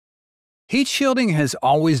Heat shielding has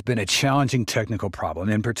always been a challenging technical problem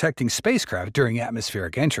in protecting spacecraft during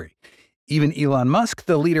atmospheric entry. Even Elon Musk,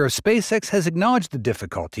 the leader of SpaceX, has acknowledged the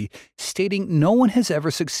difficulty, stating no one has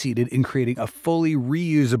ever succeeded in creating a fully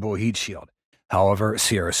reusable heat shield. However,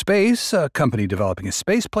 Sierra Space, a company developing a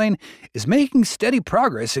spaceplane, is making steady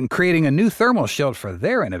progress in creating a new thermal shield for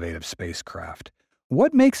their innovative spacecraft.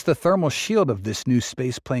 What makes the thermal shield of this new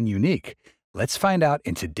spaceplane unique? Let's find out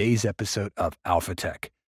in today's episode of Alpha Tech.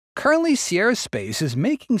 Currently, Sierra Space is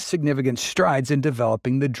making significant strides in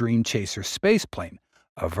developing the Dream Chaser spaceplane,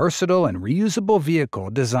 a versatile and reusable vehicle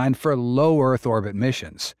designed for low Earth orbit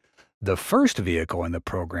missions. The first vehicle in the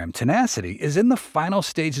program, Tenacity, is in the final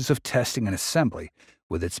stages of testing and assembly,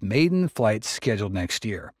 with its maiden flight scheduled next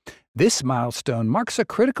year. This milestone marks a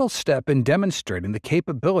critical step in demonstrating the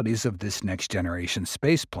capabilities of this next-generation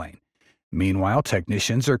spaceplane. Meanwhile,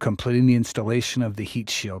 technicians are completing the installation of the heat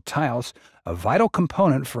shield tiles, a vital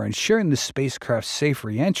component for ensuring the spacecraft's safe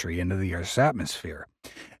re-entry into the Earth's atmosphere.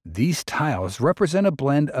 These tiles represent a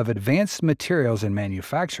blend of advanced materials and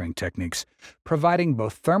manufacturing techniques, providing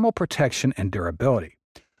both thermal protection and durability.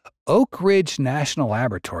 Oak Ridge National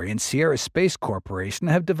Laboratory and Sierra Space Corporation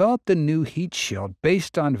have developed a new heat shield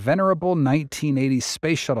based on venerable 1980s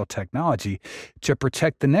space shuttle technology to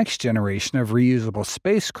protect the next generation of reusable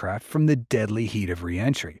spacecraft from the deadly heat of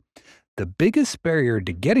re-entry. The biggest barrier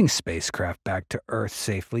to getting spacecraft back to Earth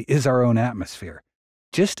safely is our own atmosphere.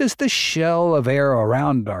 Just as the shell of air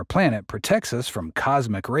around our planet protects us from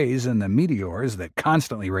cosmic rays and the meteors that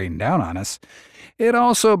constantly rain down on us, it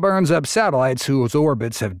also burns up satellites whose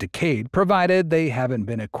orbits have decayed, provided they haven't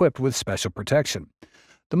been equipped with special protection.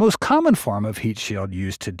 The most common form of heat shield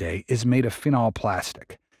used today is made of phenol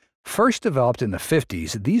plastic. First developed in the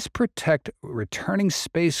 50s, these protect returning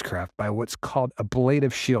spacecraft by what's called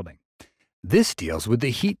ablative shielding. This deals with the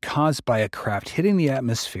heat caused by a craft hitting the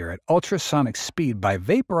atmosphere at ultrasonic speed by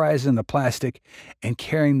vaporizing the plastic and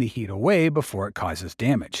carrying the heat away before it causes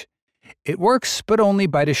damage. It works, but only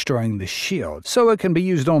by destroying the shield, so it can be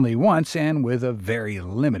used only once and with a very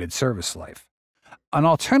limited service life. An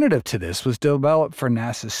alternative to this was developed for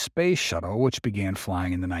NASA's Space Shuttle, which began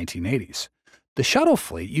flying in the 1980s. The shuttle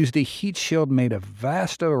fleet used a heat shield made of a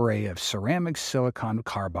vast array of ceramic silicon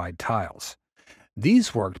carbide tiles.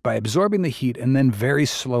 These worked by absorbing the heat and then very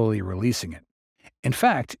slowly releasing it. In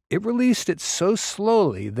fact, it released it so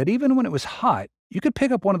slowly that even when it was hot, you could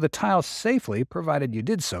pick up one of the tiles safely, provided you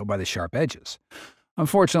did so by the sharp edges.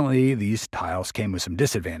 Unfortunately, these tiles came with some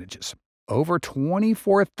disadvantages. Over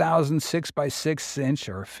 24,000 6x6-inch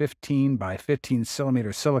or 15 by 15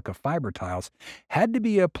 centimeter silica fiber tiles had to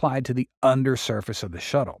be applied to the undersurface of the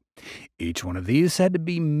shuttle. Each one of these had to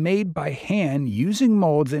be made by hand using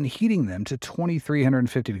molds and heating them to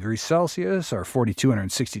 2,350 degrees Celsius or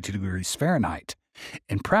 4,262 degrees Fahrenheit.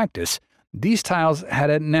 In practice, these tiles had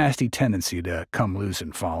a nasty tendency to come loose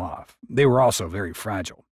and fall off. They were also very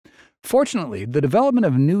fragile. Fortunately, the development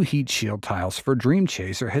of new heat shield tiles for Dream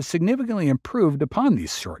Chaser has significantly improved upon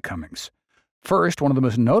these shortcomings. First, one of the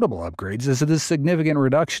most notable upgrades is the significant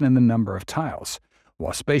reduction in the number of tiles.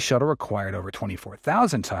 While Space Shuttle required over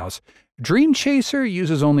 24,000 tiles, Dream Chaser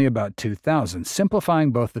uses only about 2,000, simplifying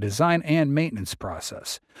both the design and maintenance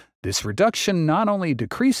process. This reduction not only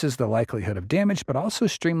decreases the likelihood of damage, but also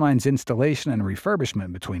streamlines installation and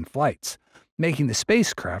refurbishment between flights, making the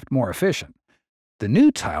spacecraft more efficient. The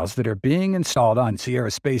new tiles that are being installed on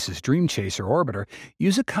Sierra Space's Dream Chaser orbiter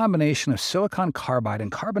use a combination of silicon carbide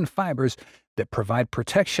and carbon fibers that provide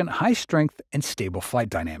protection, high strength, and stable flight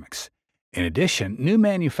dynamics. In addition, new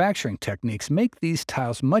manufacturing techniques make these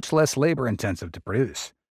tiles much less labor-intensive to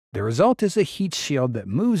produce. The result is a heat shield that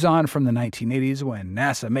moves on from the 1980s, when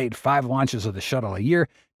NASA made 5 launches of the shuttle a year,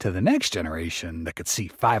 to the next generation that could see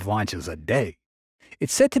 5 launches a day.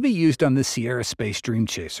 It's set to be used on the Sierra Space Dream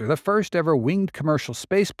Chaser, the first ever winged commercial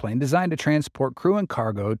spaceplane designed to transport crew and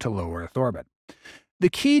cargo to low Earth orbit. The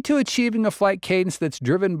key to achieving a flight cadence that's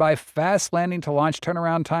driven by fast landing to launch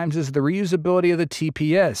turnaround times is the reusability of the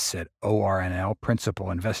TPS, said ORNL Principal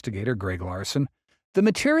Investigator Greg Larson. The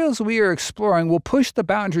materials we are exploring will push the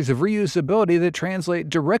boundaries of reusability that translate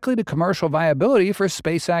directly to commercial viability for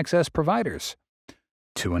space access providers.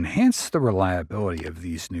 To enhance the reliability of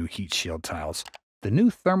these new heat shield tiles, the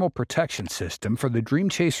new thermal protection system for the Dream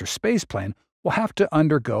Chaser spaceplane will have to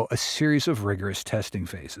undergo a series of rigorous testing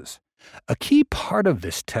phases. A key part of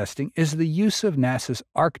this testing is the use of NASA's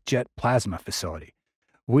ArcJet plasma facility,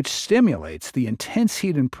 which stimulates the intense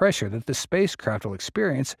heat and pressure that the spacecraft will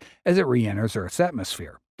experience as it re-enters Earth's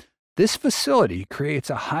atmosphere. This facility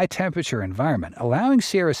creates a high-temperature environment, allowing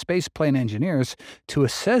Sierra spaceplane engineers to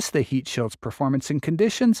assess the heat shield's performance in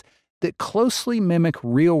conditions that closely mimic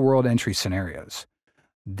real-world entry scenarios.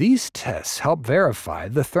 These tests help verify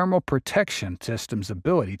the thermal protection system's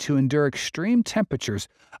ability to endure extreme temperatures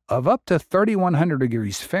of up to 3,100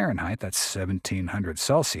 degrees Fahrenheit, that's 1,700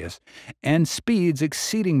 Celsius, and speeds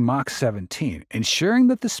exceeding Mach 17, ensuring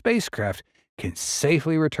that the spacecraft can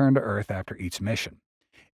safely return to Earth after each mission.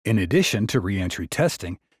 In addition to re-entry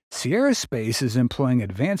testing, Sierra Space is employing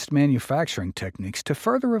advanced manufacturing techniques to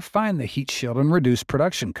further refine the heat shield and reduce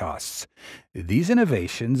production costs. These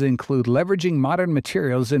innovations include leveraging modern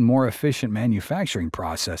materials and more efficient manufacturing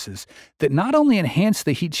processes that not only enhance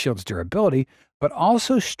the heat shield's durability, but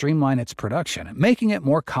also streamline its production, making it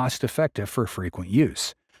more cost-effective for frequent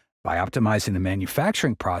use. By optimizing the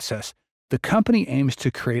manufacturing process, the company aims to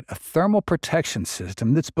create a thermal protection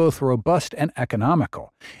system that's both robust and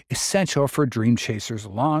economical, essential for Dream Chaser's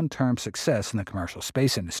long-term success in the commercial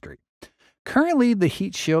space industry. Currently, the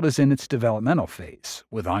heat shield is in its developmental phase,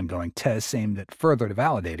 with ongoing tests aimed at further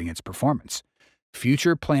validating its performance.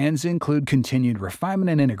 Future plans include continued refinement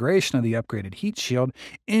and integration of the upgraded heat shield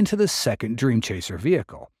into the second Dream Chaser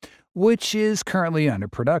vehicle, which is currently under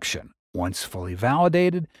production. Once fully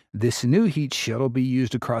validated, this new heat shield will be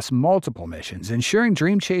used across multiple missions, ensuring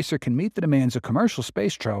Dream Chaser can meet the demands of commercial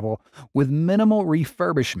space travel with minimal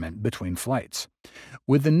refurbishment between flights.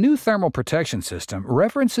 With the new thermal protection system,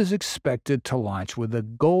 Reference is expected to launch with the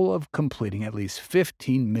goal of completing at least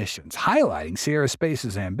 15 missions, highlighting Sierra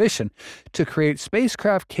Space's ambition to create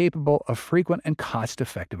spacecraft capable of frequent and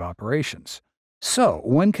cost-effective operations. So,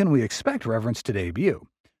 when can we expect Reference to debut?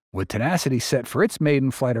 With Tenacity set for its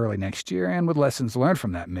maiden flight early next year and with lessons learned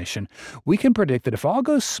from that mission, we can predict that if all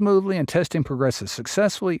goes smoothly and testing progresses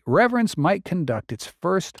successfully, Reverence might conduct its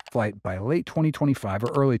first flight by late 2025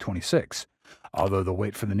 or early 26. Although the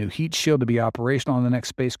wait for the new heat shield to be operational on the next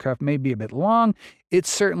spacecraft may be a bit long, it's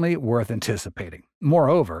certainly worth anticipating.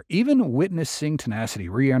 Moreover, even witnessing Tenacity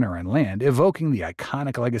re-enter and land, evoking the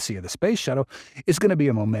iconic legacy of the space shuttle, is going to be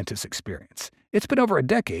a momentous experience. It's been over a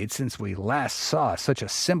decade since we last saw such a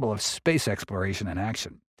symbol of space exploration in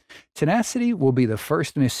action. Tenacity will be the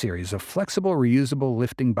first in a series of flexible, reusable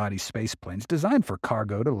lifting body spaceplanes designed for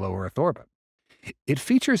cargo to low Earth orbit. It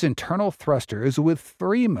features internal thrusters with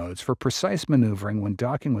 3 modes for precise maneuvering when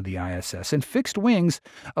docking with the ISS and fixed wings,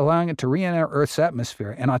 allowing it to re-enter Earth's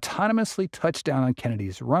atmosphere and autonomously touch down on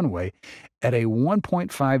Kennedy's runway at a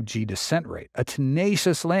 1.5 G descent rate, a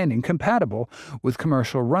tenacious landing compatible with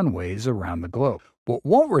commercial runways around the globe. What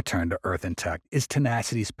won't return to Earth intact is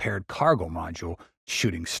Tenacity's paired cargo module,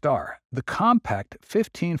 Shooting Star. The compact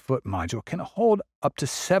 15-foot module can hold up to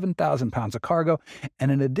 7,000 pounds of cargo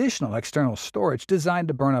and an additional external storage designed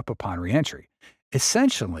to burn up upon re-entry.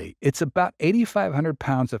 Essentially, it's about 8,500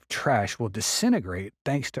 pounds of trash will disintegrate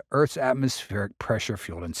thanks to Earth's atmospheric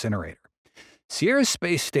pressure-fueled incinerator. Sierra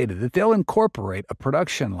Space stated that they'll incorporate a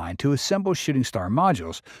production line to assemble Shooting Star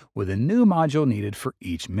modules, with a new module needed for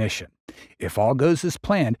each mission. If all goes as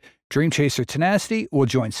planned, Dream Chaser Tenacity will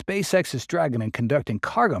join SpaceX's Dragon in conducting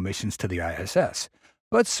cargo missions to the ISS.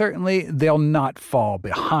 But certainly, they'll not fall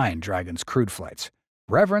behind Dragon's crewed flights.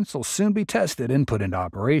 Reverence will soon be tested and put into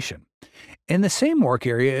operation. In the same work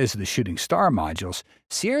area as the Shooting Star modules,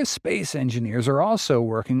 Sierra Space engineers are also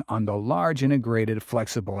working on the Large Integrated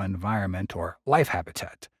Flexible Environment, or LIFE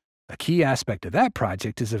habitat. A key aspect of that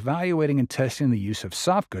project is evaluating and testing the use of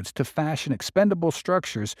soft goods to fashion expendable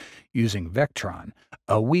structures using Vectron,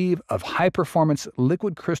 a weave of high-performance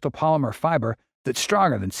liquid crystal polymer fiber that's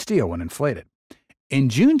stronger than steel when inflated. In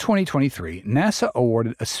June 2023, NASA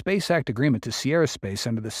awarded a Space Act agreement to Sierra Space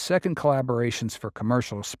under the Second Collaborations for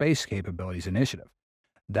Commercial Space Capabilities initiative.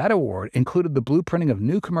 That award included the blueprinting of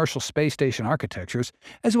new commercial space station architectures,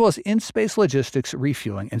 as well as in-space logistics,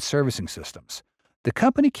 refueling, and servicing systems. The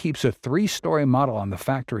company keeps a 3-story model on the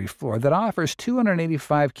factory floor that offers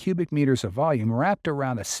 285 cubic meters of volume wrapped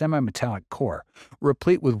around a semi-metallic core,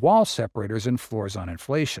 replete with wall separators and floors on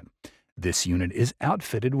inflation. This unit is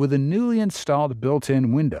outfitted with a newly installed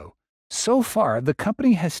built-in window. So far, the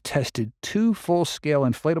company has tested 2 full-scale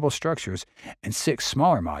inflatable structures and 6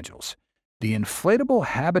 smaller modules. The inflatable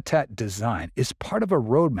habitat design is part of a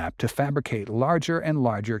roadmap to fabricate larger and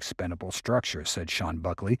larger expendable structures, said Sean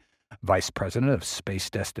Buckley, Vice President of Space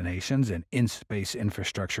Destinations and In-Space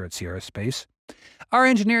Infrastructure at Sierra Space. Our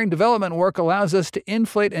engineering development work allows us to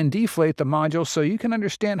inflate and deflate the module so you can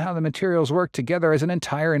understand how the materials work together as an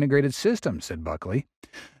entire integrated system, said Buckley.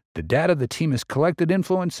 The data the team has collected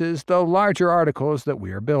influences the larger articles that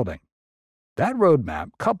we are building. That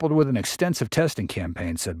roadmap, coupled with an extensive testing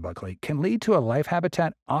campaign, said Buckley, can lead to a life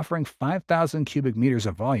habitat offering 5,000 cubic meters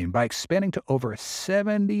of volume by expanding to over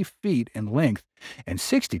 70 feet in length and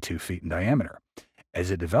 62 feet in diameter. As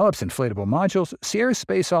it develops inflatable modules, Sierra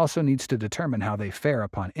Space also needs to determine how they fare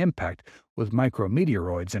upon impact with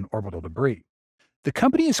micrometeoroids and orbital debris. The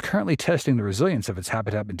company is currently testing the resilience of its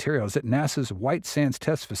habitat materials at NASA's White Sands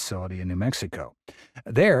Test Facility in New Mexico.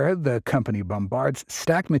 There, the company bombards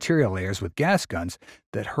stacked material layers with gas guns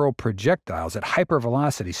that hurl projectiles at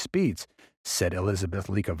hypervelocity speeds, said Elizabeth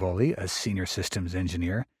Licavoli, a senior systems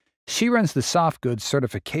engineer. She runs the soft goods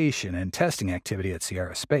certification and testing activity at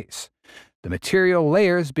Sierra Space. The material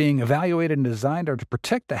layers being evaluated and designed are to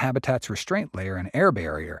protect the habitat's restraint layer and air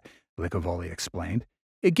barrier, Licavoli explained.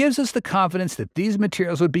 It gives us the confidence that these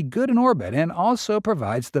materials would be good in orbit and also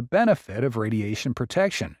provides the benefit of radiation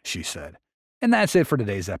protection, she said. And that's it for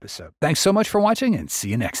today's episode. Thanks so much for watching and see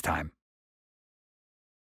you next time.